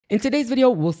In today's video,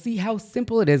 we'll see how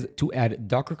simple it is to add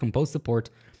Docker Compose support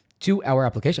to our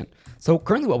application. So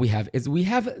currently what we have is we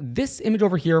have this image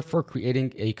over here for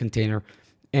creating a container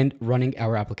and running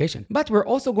our application. But we're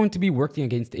also going to be working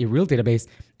against a real database.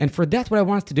 And for that, what I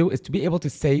want us to do is to be able to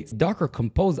say Docker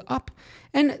Compose up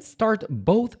and start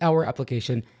both our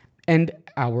application and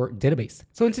our database.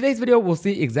 So in today's video, we'll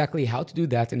see exactly how to do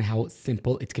that and how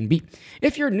simple it can be.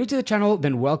 If you're new to the channel,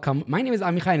 then welcome. My name is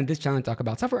Amichai, and in this channel I talk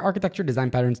about software architecture,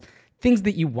 design patterns, things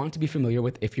that you want to be familiar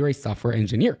with if you're a software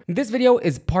engineer. This video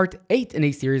is part 8 in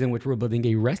a series in which we're building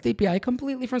a REST API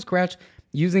completely from scratch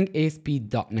using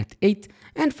ASP.NET 8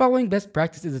 and following best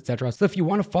practices, etc. So if you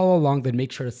want to follow along, then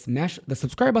make sure to smash the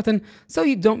subscribe button so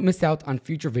you don't miss out on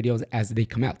future videos as they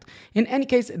come out. In any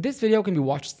case, this video can be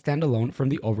watched standalone from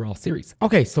the overall series.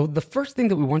 Okay, so the first thing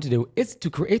that we want to do is to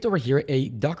create over here a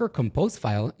Docker Compose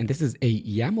file, and this is a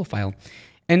YAML file.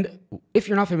 And if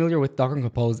you're not familiar with Docker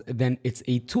Compose, then it's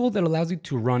a tool that allows you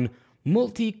to run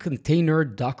multi-container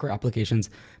Docker applications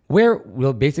where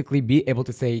we'll basically be able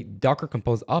to say Docker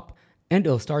Compose up and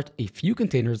it'll start a few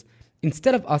containers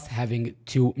instead of us having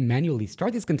to manually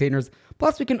start these containers.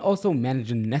 Plus, we can also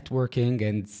manage networking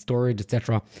and storage,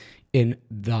 etc. in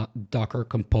the Docker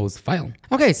Compose file.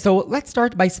 Okay, so let's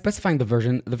start by specifying the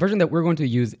version. The version that we're going to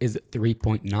use is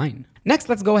 3.9. Next,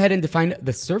 let's go ahead and define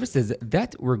the services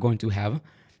that we're going to have.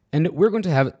 And we're going to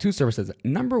have two services.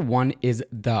 Number one is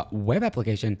the web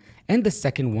application, and the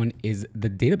second one is the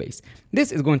database.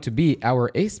 This is going to be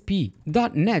our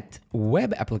ASP.NET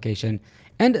web application,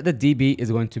 and the DB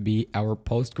is going to be our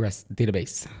Postgres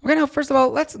database. Okay, now first of all,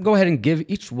 let's go ahead and give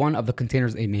each one of the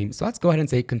containers a name. So let's go ahead and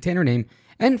say container name.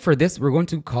 And for this, we're going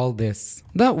to call this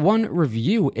the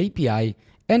OneReview API.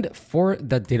 And for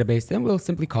the database, then we'll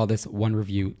simply call this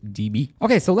OneReview DB.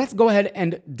 Okay, so let's go ahead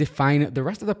and define the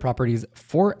rest of the properties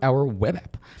for our web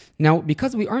app. Now,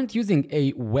 because we aren't using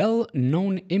a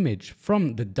well-known image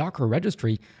from the Docker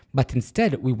registry, but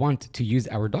instead we want to use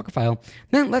our Docker file,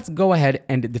 then let's go ahead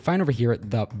and define over here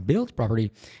the build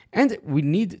property. And we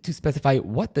need to specify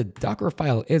what the Docker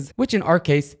file is, which in our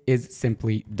case is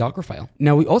simply Docker file.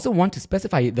 Now, we also want to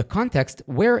specify the context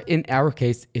where in our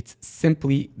case, it's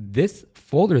simply this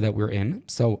folder that we're in.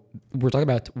 So we're talking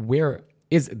about where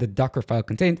is the Docker file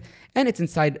contained, and it's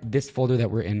inside this folder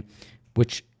that we're in,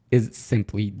 which is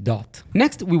simply dot.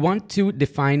 Next, we want to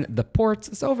define the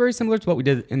ports. So very similar to what we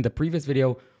did in the previous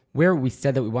video, where we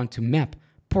said that we want to map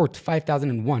port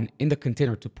 5001 in the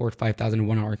container to port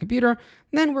 5001 on our computer,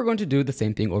 then we're going to do the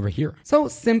same thing over here. So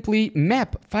simply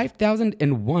map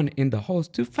 5001 in the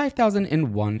host to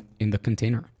 5001 in the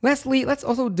container. Lastly, let's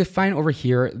also define over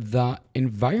here the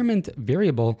environment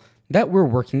variable that we're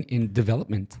working in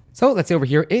development. So let's say over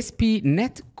here,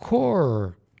 ASP.NET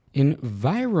Core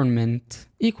environment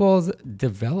equals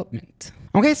development.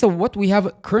 Okay, so what we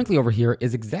have currently over here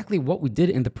is exactly what we did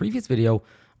in the previous video,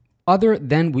 other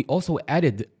than we also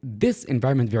added this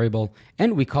environment variable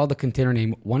and we call the container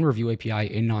name OneReview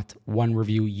API and not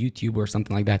OneReview YouTube or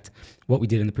something like that, what we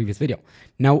did in the previous video.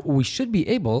 Now, we should be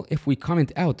able, if we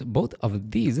comment out both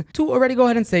of these, to already go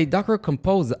ahead and say Docker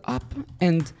Compose up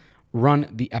and run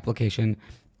the application.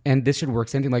 And this should work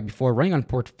same thing like before, running on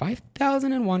port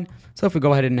 5001. So if we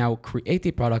go ahead and now create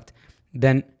a product,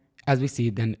 then as we see,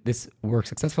 then this works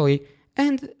successfully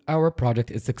and our project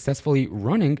is successfully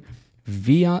running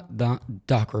via the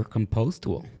Docker Compose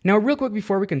tool. Now, real quick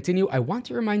before we continue, I want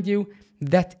to remind you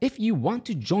that if you want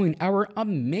to join our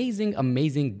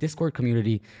amazing Discord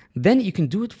community, then you can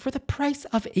do it for the price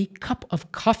of a cup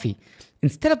of coffee.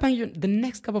 Instead of buying the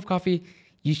next cup of coffee,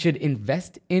 you should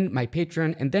invest in my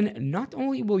Patreon, and then not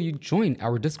only will you join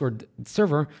our Discord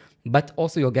server, but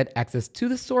also you'll get access to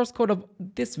the source code of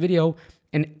this video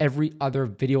and every other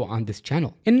video on this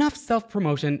channel. Enough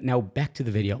self-promotion, now back to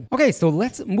the video. Okay, so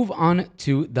let's move on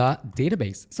to the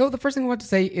database. So the first thing I want to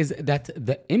say is that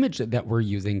the image that we're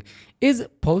using is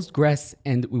Postgres,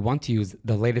 and we want to use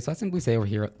the latest. So I simply say over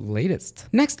here, latest.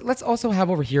 Next, let's also have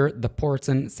over here the ports,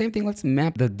 and same thing, let's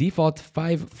map the default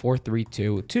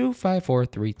 5432 to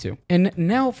 5432. And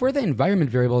now for the environment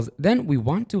variables, then we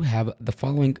want to have the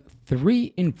following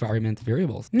 3 environment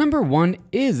variables. Number 1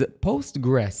 is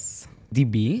Postgres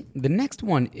DB, the next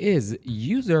one is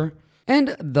user,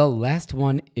 and the last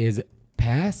one is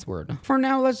password. For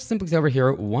now, let's simply say over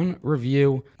here,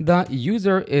 OneReview. The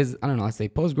user is, I don't know, let's say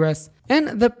Postgres,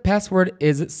 and the password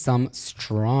is some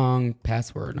strong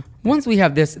password. Once we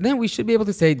have this, then we should be able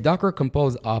to say Docker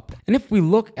Compose up. And if we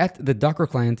look at the Docker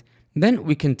client, then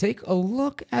we can take a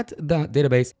look at the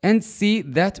database and see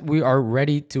that we are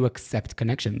ready to accept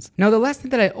connections. Now, the last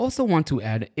thing that I also want to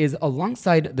add is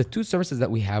alongside the two services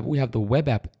that we have the web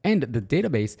app and the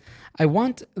database. I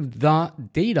want the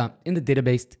data in the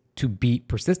database to be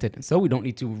persisted. So we don't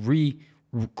need to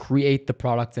recreate the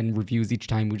products and reviews each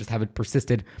time. We just have it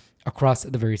persisted across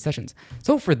the various sessions.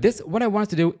 So for this, what I want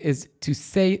to do is to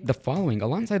say the following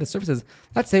alongside the services.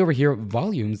 Let's say over here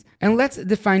volumes, and let's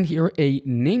define here a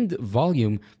named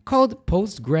volume called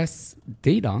postgres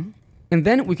data. And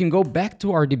then we can go back to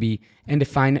RDB and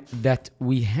define that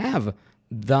we have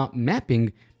the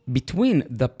mapping between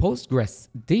the postgres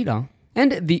data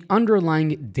and the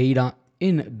underlying data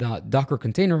in the Docker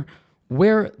container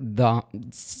where the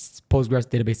Postgres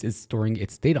database is storing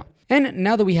its data. And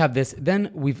now that we have this,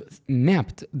 then we've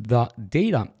mapped the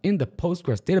data in the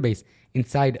Postgres database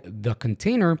inside the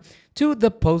container to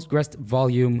the Postgres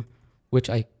volume, which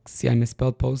I see I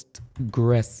misspelled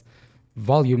Postgres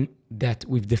volume that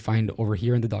we've defined over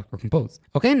here in the Docker Compose.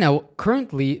 Okay, now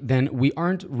currently then we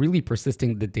aren't really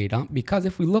persisting the data because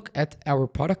if we look at our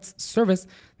products service,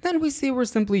 then we see we're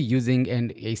simply using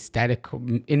a static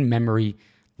in-memory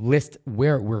list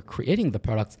where we're creating the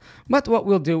products. But what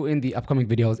we'll do in the upcoming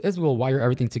videos is we'll wire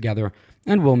everything together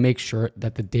and we'll make sure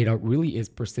that the data really is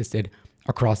persisted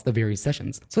across the various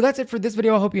sessions. So that's it for this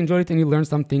video. I hope you enjoyed it and you learned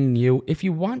something new. If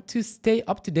you want to stay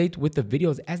up to date with the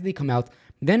videos as they come out,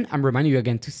 then I'm reminding you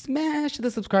again to smash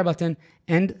the subscribe button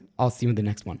and I'll see you in the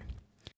next one.